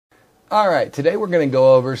Alright, today we're going to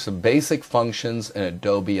go over some basic functions in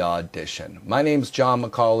Adobe Audition. My name's John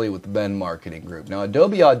McCauley with the Ben Marketing Group. Now,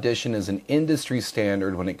 Adobe Audition is an industry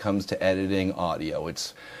standard when it comes to editing audio.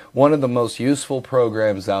 It's one of the most useful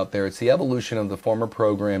programs out there. It's the evolution of the former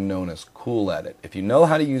program known as Cool Edit. If you know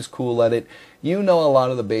how to use Cool Edit, you know a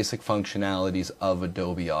lot of the basic functionalities of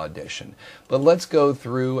Adobe Audition. But let's go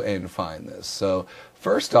through and find this. So,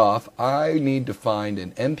 first off, I need to find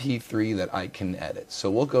an MP3 that I can edit.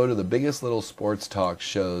 So we'll go to the Biggest Little Sports Talk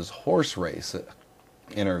Show's horse race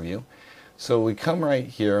interview. So we come right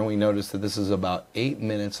here and we notice that this is about 8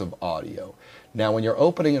 minutes of audio. Now when you're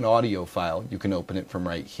opening an audio file, you can open it from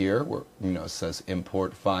right here where it says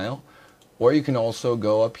import file, or you can also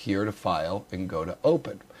go up here to file and go to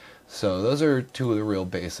open. So those are two of the real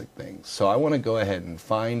basic things. So I want to go ahead and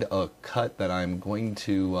find a cut that I'm going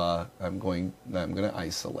to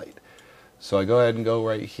isolate. So I go ahead and go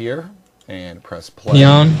right here and press play.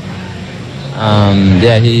 Yeah,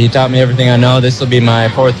 he taught me everything I know. This will be my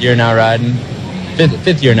fifth year now riding.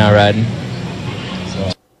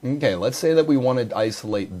 So. Okay, let's say that we want to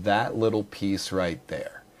isolate that little piece right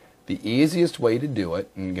there. The easiest way to do it,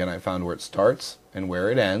 and again I found where it starts and where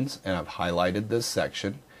it ends, and I've highlighted this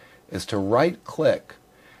section, is to right click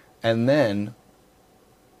and then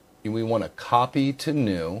we want to copy to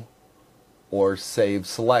new or save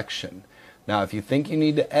selection. Now if you think you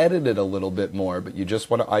need to edit it a little bit more but you just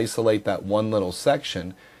want to isolate that one little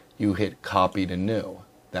section, you hit copy to new.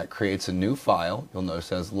 That creates a new file. You'll notice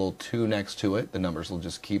it has a little 2 next to it. The numbers will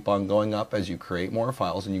just keep on going up as you create more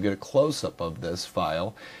files, and you get a close-up of this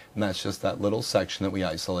file, and that's just that little section that we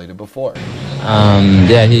isolated before.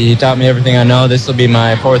 Yeah, he taught me everything I know. This will be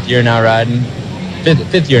my fifth year now riding.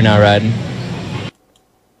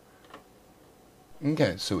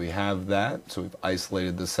 Okay, so we have that. So we've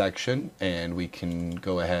isolated the section, and we can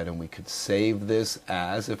go ahead and we could save this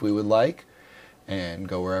as if we would like, and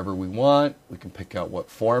go wherever we want. We can pick out what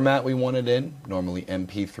format we want it in. Normally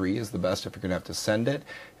MP3 is the best if you're going to have to send it.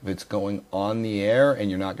 If it's going on the air and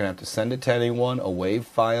you're not going to have to send it to anyone, a WAV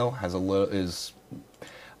file is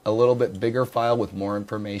a little bit bigger file with more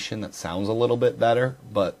information that sounds a little bit better,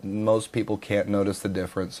 but most people can't notice the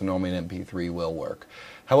difference, so normally an MP3 will work.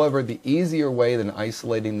 However, the easier way than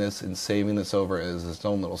isolating this and saving this over is its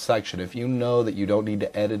own little section. If you know that you don't need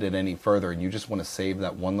to edit it any further and you just want to save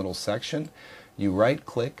that one little section, you right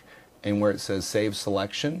click and where it says save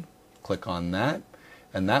selection, click on that,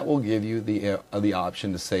 and that will give you the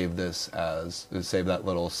option to save this save that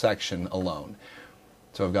little section alone.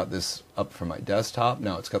 So I've got this up from my desktop.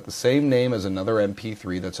 Now it's got the same name as another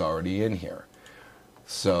MP3 that's already in here.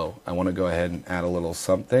 So I want to go ahead and add a little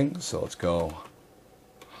something. So let's go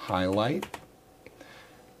highlight,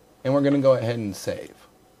 and we're going to go ahead and save.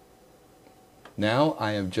 Now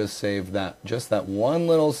I have just saved just that one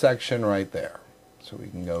little section right there. So we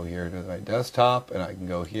can go here to my desktop, and I can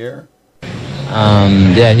go here.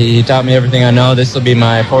 Yeah, he taught me everything I know. This will be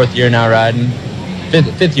my fifth year now riding.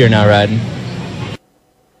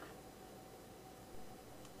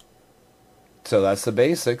 So that's the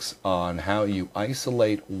basics on how you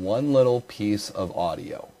isolate one little piece of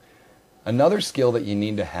audio. Another skill that you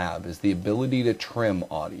need to have is the ability to trim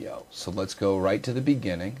audio. So let's go right to the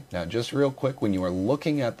beginning. Now just real quick, when you are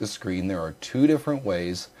looking at the screen, there are 2 different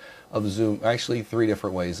ways of actually 3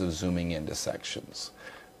 different ways of zooming into sections.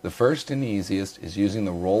 The first and easiest is using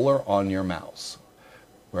the roller on your mouse.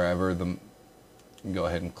 You go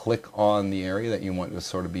ahead and click on the area that you want to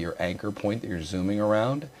sort of be your anchor point that you're zooming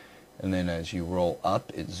around, and then as you roll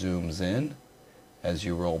up, it zooms in. As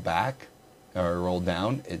you roll back or roll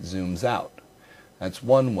down, it zooms out. That's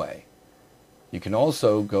one way. You can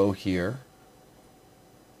also go here.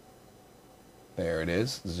 There it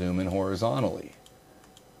is, zoom in horizontally.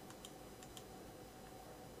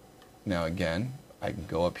 Now again, I can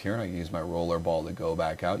go up here and I can use my roller ball to go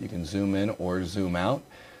back out. You can zoom in or zoom out.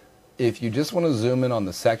 If you just want to zoom in on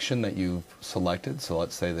the section that you've selected, so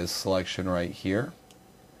let's say this selection right here,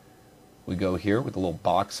 we go here with a little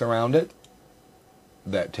box around it.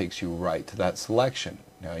 That takes you right to that selection.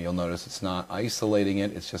 Now you'll notice it's not isolating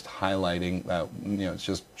it, it's just highlighting that, it's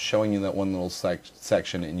just showing you that one little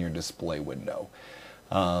section in your display window.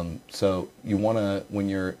 So you want to, when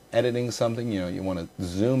you're editing something, you want to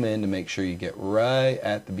zoom in to make sure you get right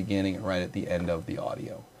at the beginning and right at the end of the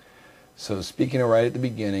audio. So speaking of right at the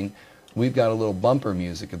beginning, we've got a little bumper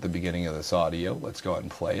music at the beginning of this audio. Let's go ahead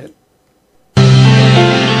and play it.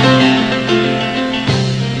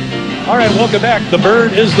 All right, welcome back. The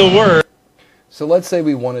bird is the word. So let's say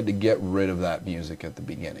we wanted to get rid of that music at the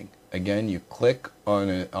beginning. Again, you click on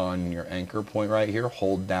it on your anchor point right here,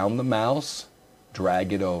 hold down the mouse,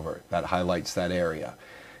 drag it over. That highlights that area.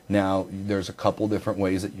 Now, there's a couple different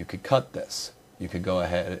ways that you could cut this. You could go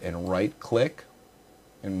ahead and right-click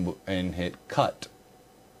and hit cut.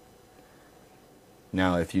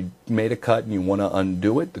 Now, if you made a cut and you want to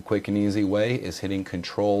undo it, the quick and easy way is hitting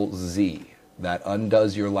Control-Z. That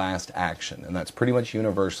undoes your last action, and that's pretty much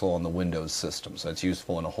universal on the Windows system, so it's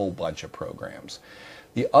useful in a whole bunch of programs.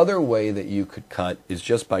 The other way that you could cut is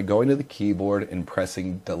just by going to the keyboard and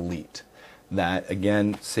pressing Delete. That,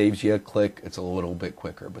 again, saves you a click. It's a little bit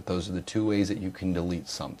quicker, but those are the two ways that you can delete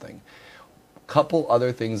something. A couple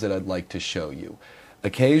other things that I'd like to show you.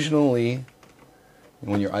 Occasionally,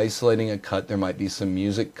 when you're isolating a cut, there might be some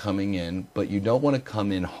music coming in, but you don't want to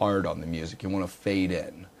come in hard on the music. You want to fade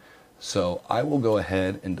in. So I will go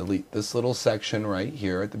ahead and delete this little section right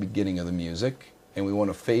here at the beginning of the music, and we want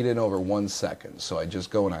to fade in over 1 second. So I just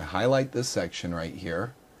go and I highlight this section right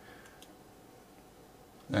here,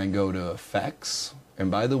 and go to Effects. And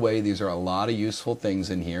by the way, these are a lot of useful things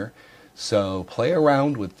in here. So play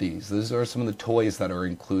around with these. These are some of the toys that are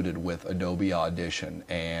included with Adobe Audition,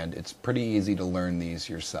 and it's pretty easy to learn these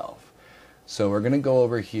yourself. So we're going to go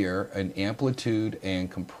over here in amplitude and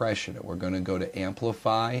compression. We're going to go to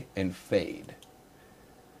amplify and fade.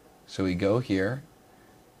 So we go here,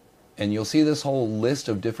 and you'll see this whole list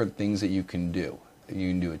of different things that you can do. You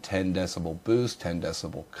can do a 10 decibel boost, 10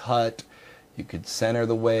 decibel cut. You could center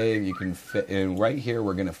the wave. You can and right here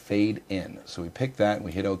we're going to fade in. So we pick that and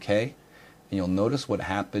we hit OK, and you'll notice what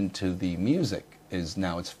happened to the music is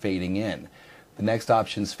now it's fading in. The next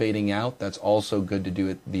option is fading out. That's also good to do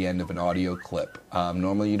at the end of an audio clip.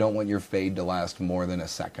 Normally you don't want your fade to last more than a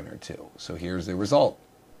second or two. So here's the result.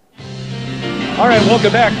 All right,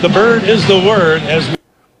 welcome back. The bird is the word.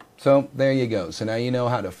 So there you go. So now you know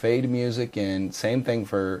how to fade music in. Same thing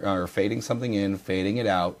for fading something in, fading it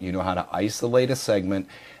out. You know how to isolate a segment,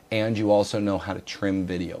 and you also know how to trim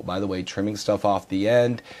video. By the way, trimming stuff off the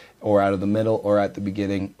end or out of the middle or at the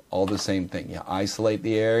beginning, all the same thing. You isolate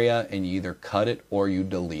the area and you either cut it or you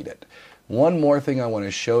delete it. One more thing I want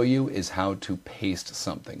to show you is how to paste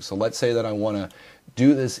something. So let's say that I want to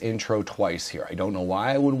do this intro twice here. I don't know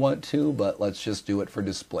why I would want to, but let's just do it for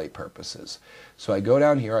display purposes. So I go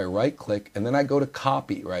down here, I right click, and then I go to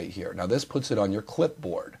copy right here. Now this puts it on your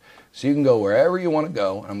clipboard. So you can go wherever you want to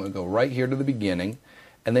go. I'm going to go right here to the beginning,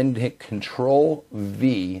 and then hit Control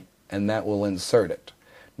V, and that will insert it.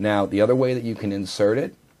 Now the other way that you can insert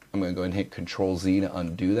it, I'm going to go and hit Control Z to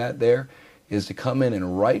undo that there, is to come in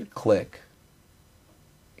and right click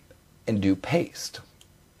and do paste.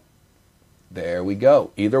 There we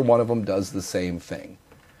go. Either one of them does the same thing.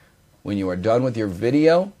 When you are done with your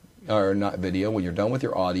video, or not video, when you're done with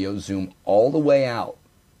your audio, zoom all the way out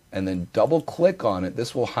and then double click on it.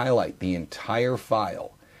 This will highlight the entire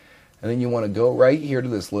file. And then you want to go right here to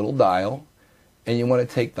this little dial, and you want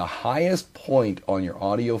to take the highest point on your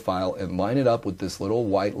audio file and line it up with this little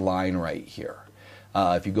white line right here.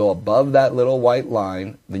 If you go above that little white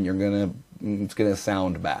line, then it's going to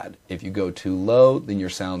sound bad. If you go too low, then your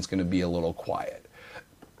sound's going to be a little quiet.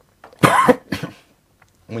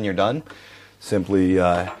 When you're done, simply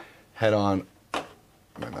head on.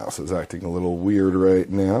 My mouse is acting a little weird right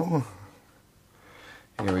now.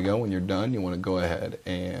 Here we go. When you're done, you want to go ahead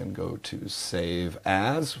and go to Save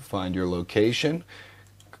As, find your location,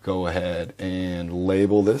 go ahead and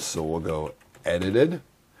label this. So we'll go Edited,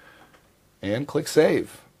 and click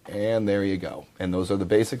Save. And there you go. And those are the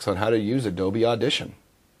basics on how to use Adobe Audition.